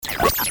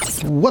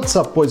What's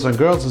up, boys and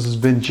girls? This has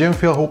been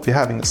Jimfield. Hope you're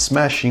having a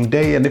smashing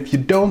day, and if you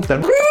don't,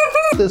 then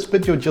this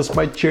video just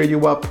might cheer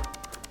you up.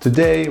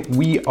 Today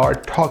we are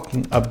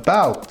talking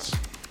about...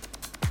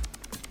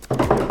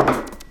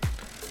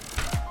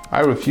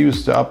 I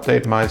refuse to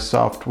update my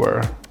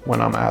software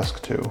when I'm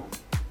asked to.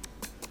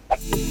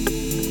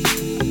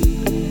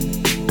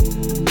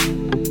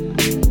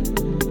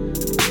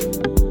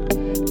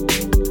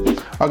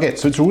 Okay,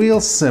 so it's real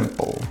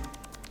simple.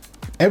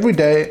 Every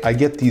day I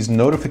get these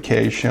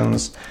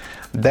notifications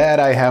that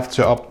I have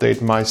to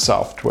update my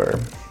software.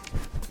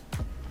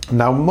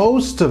 Now,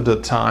 most of the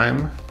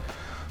time,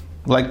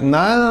 like 9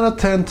 out of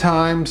 10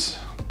 times,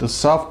 the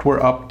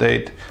software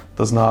update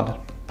does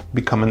not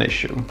become an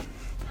issue.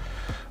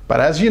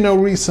 But as you know,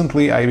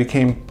 recently I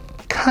became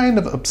kind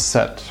of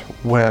upset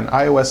when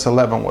iOS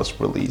 11 was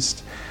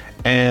released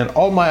and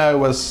all my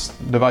iOS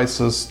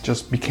devices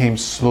just became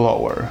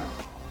slower.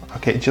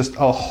 Okay, just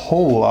a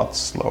whole lot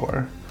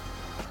slower.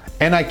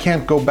 And I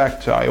can't go back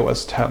to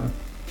iOS 10.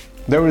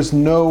 There is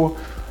no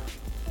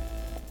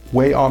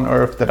way on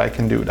earth that I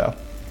can do that.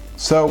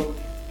 So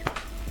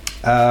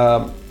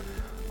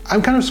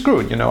I'm kind of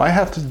screwed, you know, I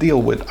have to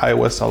deal with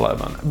iOS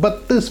 11.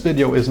 But this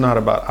video is not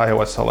about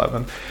iOS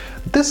 11.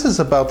 This is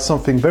about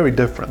something very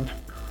different.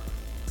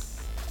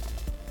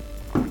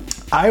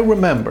 I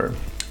remember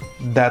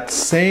that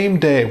same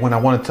day when I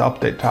wanted to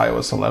update to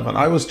iOS 11,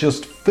 I was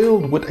just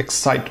filled with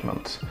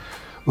excitement.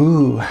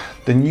 Ooh,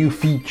 the new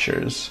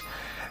features.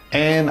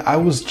 And I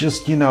was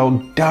just, you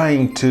know,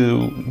 dying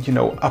to, you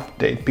know,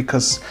 update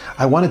because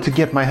I wanted to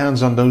get my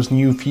hands on those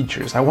new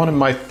features. I wanted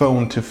my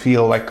phone to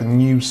feel like a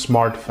new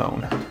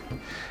smartphone.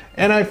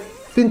 And I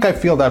think I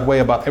feel that way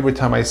about every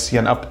time I see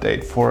an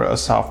update for a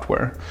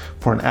software,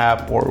 for an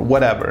app or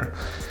whatever.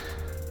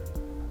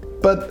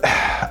 But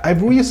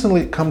I've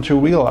recently come to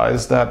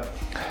realize that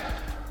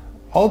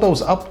all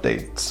those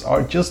updates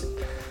are just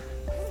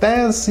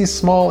fancy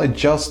small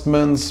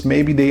adjustments.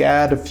 Maybe they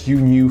add a few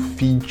new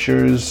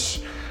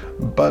features,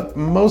 but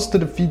most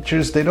of the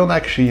features, they don't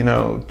actually, you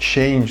know,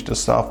 change the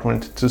software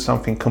into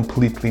something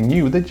completely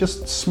new. They're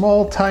just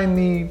small,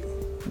 tiny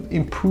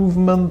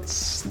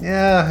improvements.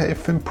 Yeah,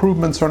 if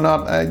improvements or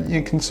not,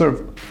 you can sort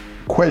of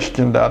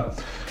question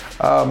that.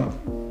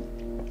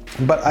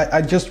 But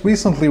I just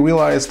recently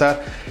realized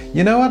that,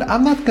 you know what,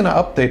 I'm not gonna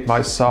update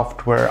my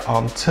software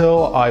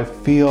until I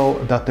feel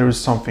that there is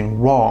something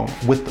wrong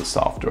with the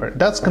software.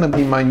 That's gonna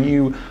be my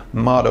new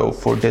motto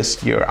for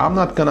this year. I'm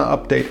not gonna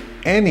update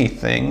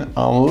anything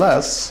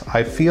unless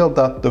I feel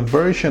that the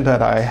version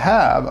that I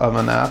have of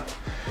an app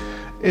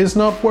is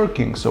not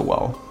working so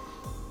well.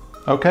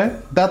 Okay?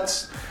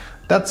 That's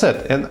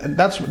it, and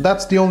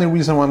that's the only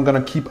reason why I'm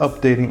gonna keep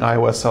updating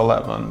iOS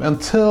 11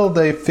 until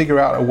they figure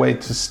out a way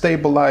to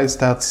stabilize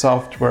that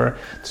software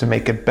to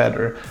make it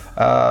better.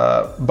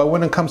 But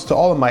when it comes to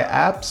all of my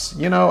apps,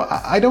 you know,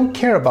 I don't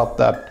care about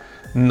that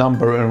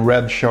number in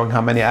red showing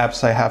how many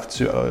apps I have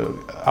to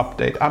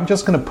update. I'm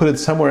just gonna put it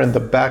somewhere in the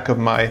back of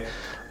my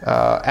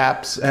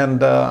apps,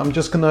 and I'm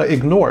just gonna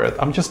ignore it.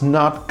 I'm just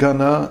not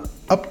gonna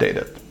update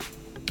it.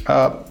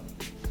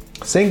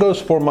 Same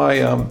goes for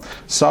my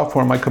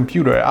software on my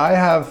computer. I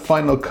have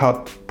Final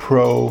Cut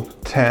Pro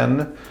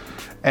 10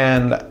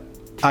 and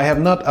I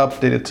have not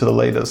updated to the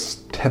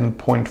latest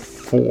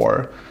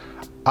 10.4.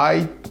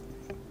 I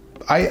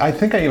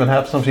think I even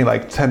have something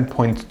like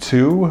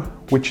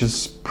 10.2, which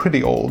is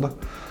pretty old.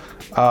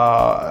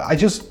 I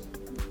just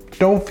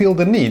don't feel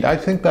the need. I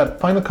think that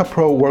Final Cut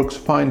Pro works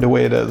fine the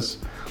way it is.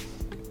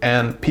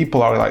 And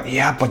people are like,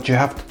 yeah, but you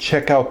have to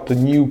check out the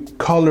new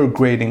color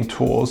grading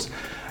tools.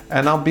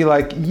 And I'll be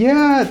like,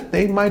 yeah,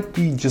 they might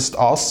be just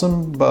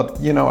awesome, but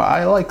you know,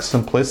 I like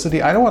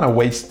simplicity. I don't want to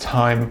waste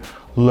time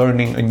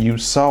learning a new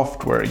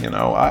software, you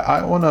know.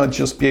 I want to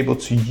just be able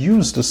to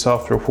use the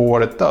software for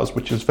what it does,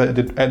 which is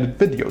edit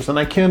videos, and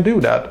I can't do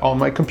that on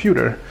my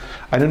computer.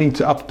 I don't need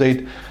to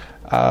update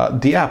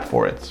the app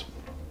for it.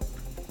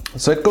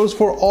 So it goes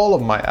for all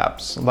of my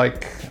apps.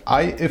 Like,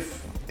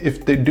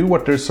 if they do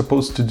what they're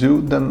supposed to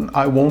do, then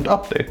I won't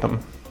update them.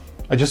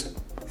 I just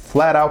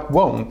flat out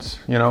won't,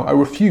 you know, I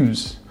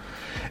refuse.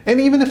 And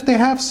even if they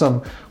have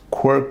some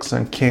quirks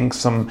and kinks,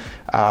 some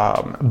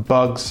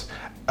bugs,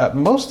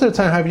 most of the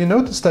time, have you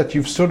noticed that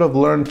you've sort of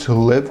learned to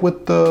live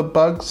with the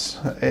bugs?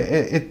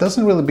 It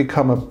doesn't really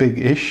become a big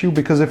issue,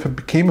 because if it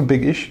became a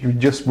big issue, you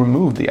just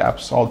remove the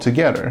apps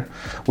altogether,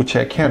 which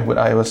I can't with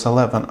iOS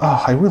 11.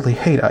 Oh, I really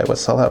hate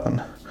iOS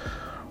 11.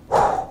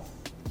 Whew.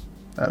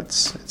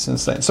 It's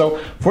insane. So,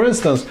 for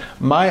instance,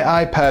 my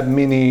iPad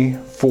Mini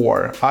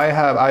 4, I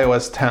have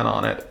iOS 10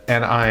 on it,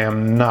 and I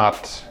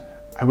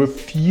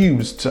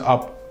refuse to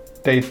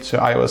update to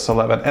iOS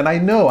 11. And I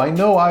know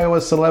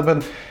iOS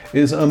 11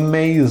 is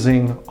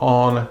amazing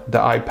on the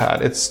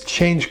iPad. It's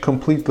changed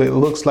completely. It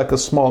looks like a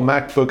small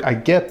MacBook. I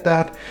get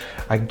that.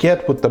 I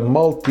get with the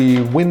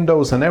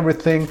multi-windows and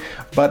everything.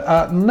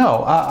 But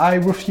no, I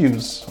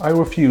refuse. I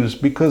refuse,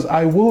 because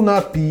I will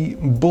not be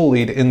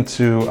bullied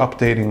into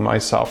updating my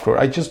software.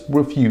 I just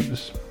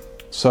refuse.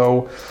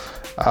 So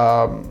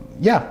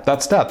Yeah,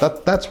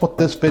 that's what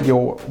this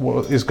video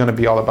is going to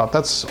be all about.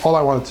 That's all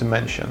I wanted to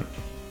mention.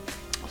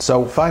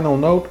 So final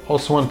note,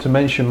 also want to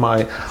mention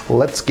my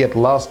Let's Get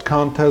Lost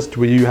contest,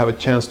 where you have a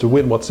chance to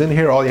win what's in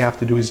here. All you have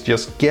to do is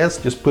just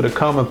guess, just put a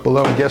comment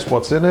below and guess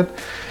what's in it.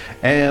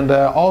 And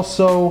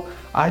also,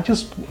 I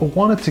just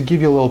wanted to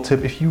give you a little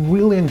tip. If you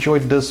really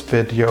enjoyed this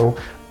video,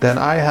 then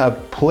I have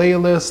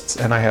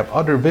playlists and I have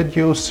other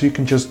videos, so you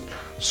can just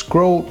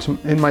scroll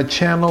in my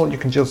channel. You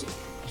can just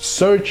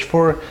search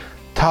for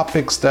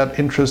topics that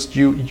interest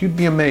you. You'd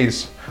be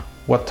amazed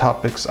what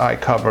topics I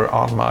cover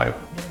on my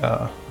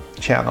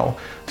channel.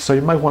 So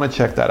you might want to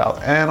check that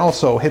out. And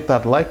also hit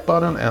that like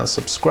button and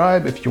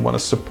subscribe if you want to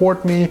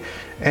support me.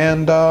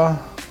 And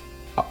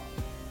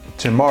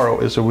tomorrow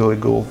is a really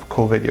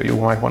cool video. You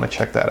might want to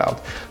check that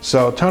out.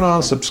 So turn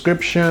on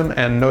subscription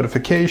and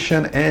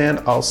notification, and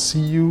I'll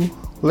see you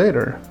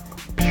later.